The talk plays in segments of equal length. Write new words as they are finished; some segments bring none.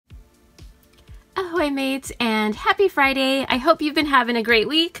Ahoy mates, and happy Friday. I hope you've been having a great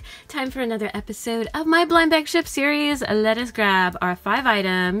week. Time for another episode of my blind bag ship series. Let us grab our 5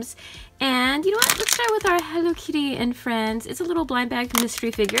 items. And you know what? Let's start with our Hello Kitty and Friends. It's a little blind bag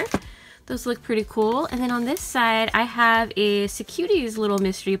mystery figure. Those look pretty cool. And then on this side, I have a Sakuties little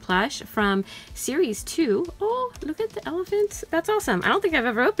mystery plush from Series 2. Oh, look at the elephants. That's awesome. I don't think I've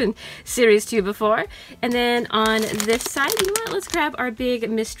ever opened Series 2 before. And then on this side, you know what? Let's grab our big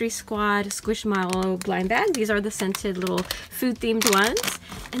Mystery Squad Squishmallow blind bag. These are the scented little food-themed ones.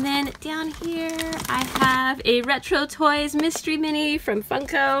 And then down here, I have a Retro Toys Mystery Mini from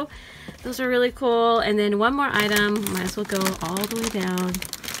Funko. Those are really cool. And then one more item. Might as well go all the way down.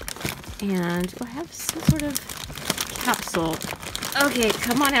 And I have some sort of capsule. Okay,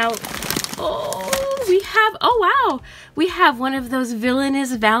 come on out. Oh, we have, oh wow. We have one of those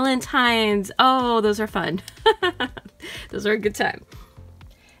villainous Valentines. Oh, those are fun. Those are a good time.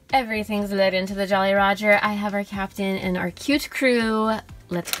 Everything's led into the Jolly Roger. I have our captain and our cute crew.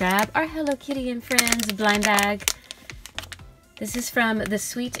 Let's grab our Hello Kitty and Friends blind bag. This is from the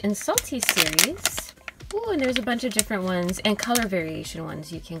Sweet and Salty series. Ooh, and there's a bunch of different ones and color variation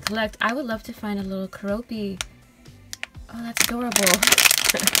ones you can collect. I would love to find a little Keroppi. Oh, that's adorable.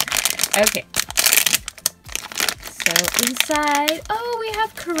 Okay. So inside, oh, we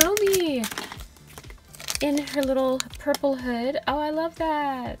have Keroppi in her little purple hood. Oh, I love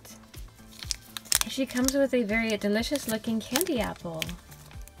that. She comes with a very delicious looking candy apple.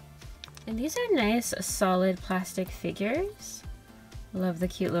 And these are nice, solid plastic figures. Love the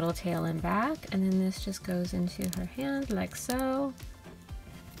cute little tail and back, and then this just goes into her hand like so.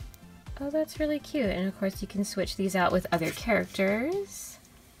 Oh, that's really cute. And of course you can switch these out with other characters.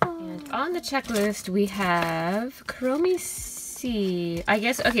 And on the checklist we have Keroppi C. I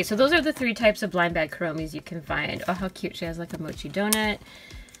guess, okay, so those are the 3 types of blind bag Keropis you can find. Oh, how cute. She has like a mochi donut.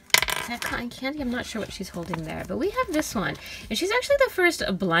 Is that cotton candy? I'm not sure what she's holding there, but we have this one. And she's actually the first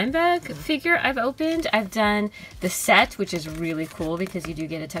blind bag figure I've opened. I've done the set, which is really cool because you do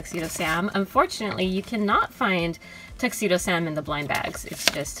get a Tuxedo Sam. Unfortunately, you cannot find Tuxedo Sam in the blind bags. It's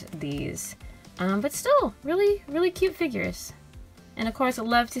just these. But still, really, really cute figures. And of course, I'd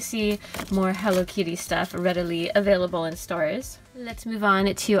love to see more Hello Kitty stuff readily available in stores. Let's move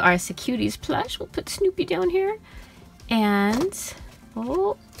on to our Sakuties plush. We'll put Snoopy down here. And,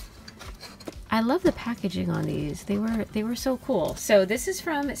 oh, I love the packaging on these. They were so cool. So this is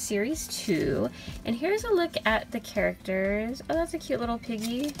from Series 2. And here's a look at the characters. Oh, that's a cute little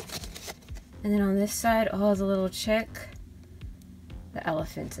piggy. And then on this side, oh, the little chick. The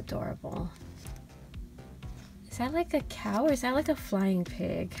elephant's adorable. Is that like a cow or is that like a flying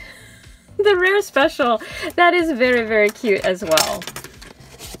pig? The rare special. That is very, very cute as well.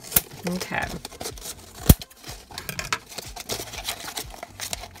 Okay.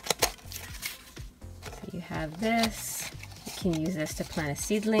 You have this. You can use this to plant a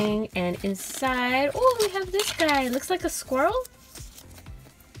seedling. And inside, oh, we have this guy. Looks like a squirrel.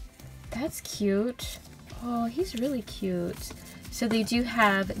 That's cute. Oh, he's really cute. So they do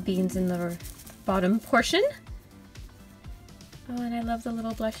have beans in the bottom portion. Oh, and I love the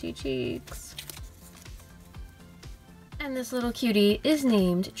little blushy cheeks. And this little cutie is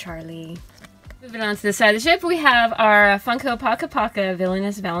named Charlie. Moving on to the side of the ship, we have our Funko Paka Paka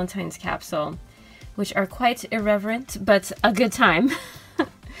Villainous Valentine's capsule, which are quite irreverent, but a good time.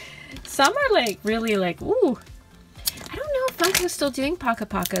 Some are like really like, ooh. I don't know if Funko's still doing Paka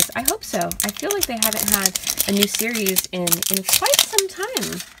Pakas. I hope so. I feel like they haven't had a new series in quite some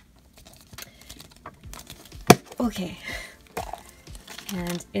time. Okay.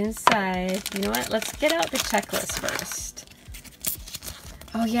 And inside, you know what? Let's get out the checklist first.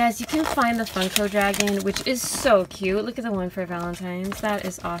 Oh yes, you can find the Funko Dragon, which is so cute. Look at the one for Valentine's. That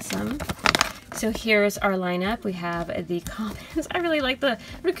is awesome. So here's our lineup. We have the commons. I really like the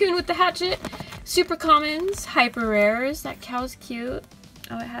raccoon with the hatchet. Super commons, hyper rares. That cow's cute.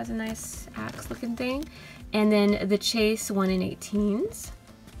 Oh, it has a nice axe looking thing. And then the chase 1 in 18s.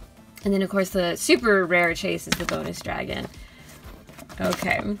 And then of course the super rare chase is the bonus dragon.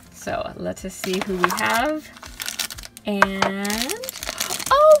 Okay, so let's just see who we have. And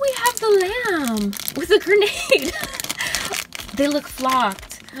oh, we have the lamb with a grenade. They look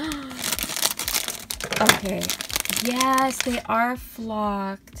flocked. Okay, yes, they are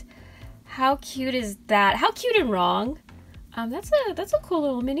flocked. How cute is that? How cute and wrong. That's a cool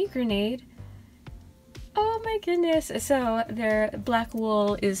little mini grenade. Oh my goodness. So their black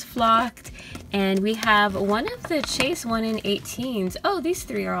wool is flocked, and we have one of the chase 1 in 18s. Oh, these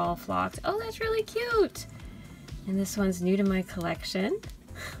 3 are all flocked. Oh, that's really cute. And this one's new to my collection.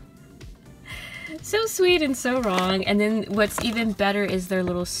 So sweet and so wrong. And then what's even better is their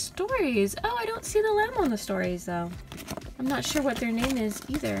little stories. Oh, I don't see the lamb on the stories though. I'm not sure what their name is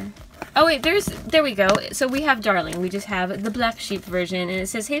either. Oh wait, there we go. So we have Darling. We just have the black sheep version, and it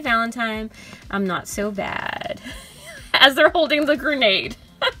says, "Hey Valentine, I'm not so bad." As they're holding the grenade.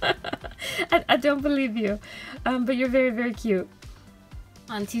 I don't believe you, but you're very, very cute.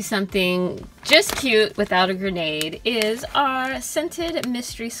 On to something just cute without a grenade is our Scented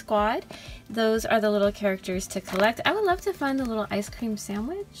Mystery Squad. Those are the little characters to collect. I would love to find the little ice cream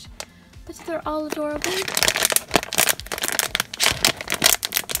sandwich, but they're all adorable.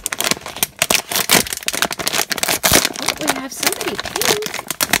 We have somebody pink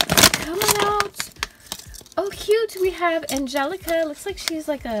coming out. Oh, cute. We have Angelica. Looks like she's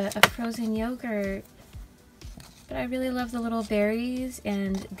like a frozen yogurt. But I really love the little berries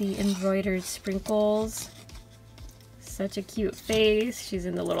and the embroidered sprinkles. Such a cute face. She's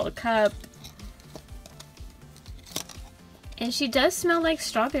in the little cup. And she does smell like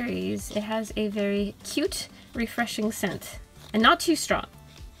strawberries. It has a very cute, refreshing scent. And not too strong.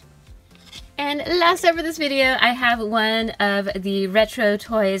 And last up for this video, I have one of the Retro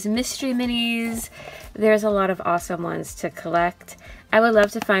Toys Mystery Minis. There's a lot of awesome ones to collect. I would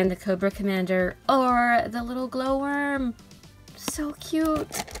love to find the Cobra Commander or the little glowworm. So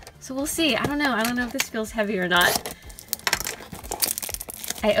cute. So we'll see. I don't know. I don't know if this feels heavy or not.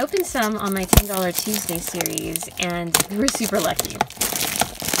 I opened some on my $10 Tuesday series, and we were super lucky.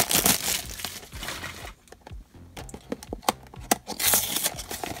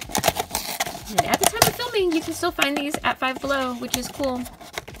 And at the time of filming, you can still find these at Five Below, which is cool.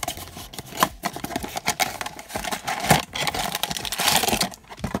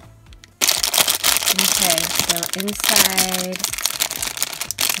 Okay, so inside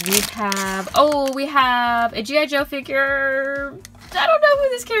we have a G.I. Joe figure. I don't know who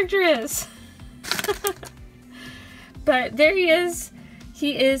this character is. But there he is.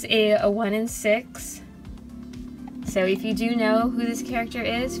 He is a 1 in 6. So if you do know who this character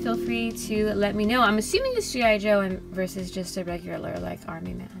is, feel free to let me know. I'm assuming it's G.I. Joe versus just a regular, like,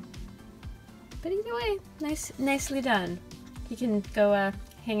 army man. But either way, nicely done. You can go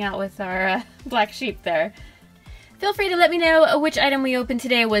hang out with our black sheep there. Feel free to let me know which item we opened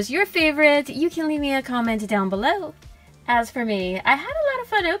today was your favorite. You can leave me a comment down below. As for me, I had a lot of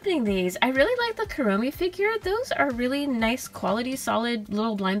fun opening these. I really like the Kuromi figure. Those are really nice quality, solid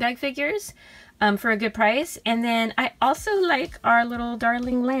little blind bag figures. For a good price. And then I also like our little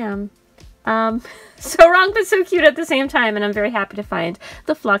darling lamb. So wrong but so cute at the same time, and I'm very happy to find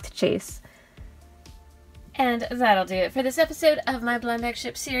the flock to chase. And that'll do it for this episode of my blind bag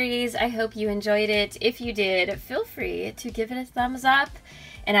ship series. I hope you enjoyed it. If you did, feel free to give it a thumbs up.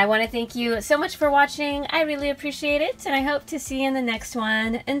 And I want to thank you so much for watching. I really appreciate it, and I hope to see you in the next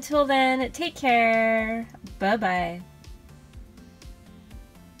one. Until then, take care. Bye-bye.